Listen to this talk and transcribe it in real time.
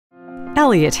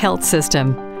Elliott Health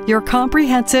System, your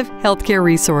comprehensive healthcare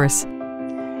resource.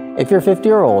 If you're 50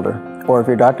 or older, or if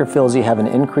your doctor feels you have an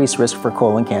increased risk for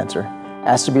colon cancer,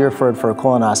 ask to be referred for a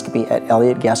colonoscopy at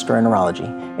Elliott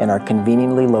Gastroenterology in our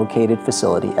conveniently located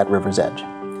facility at River's Edge.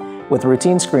 With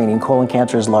routine screening, colon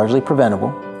cancer is largely preventable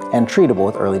and treatable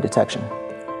with early detection.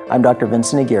 I'm Dr.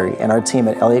 Vincent Aguirre, and our team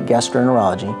at Elliott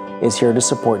Gastroenterology is here to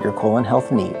support your colon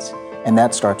health needs, and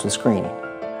that starts with screening.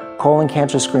 Colon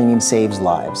cancer screening saves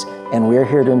lives, and we're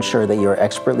here to ensure that you are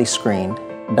expertly screened,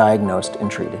 diagnosed,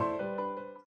 and treated.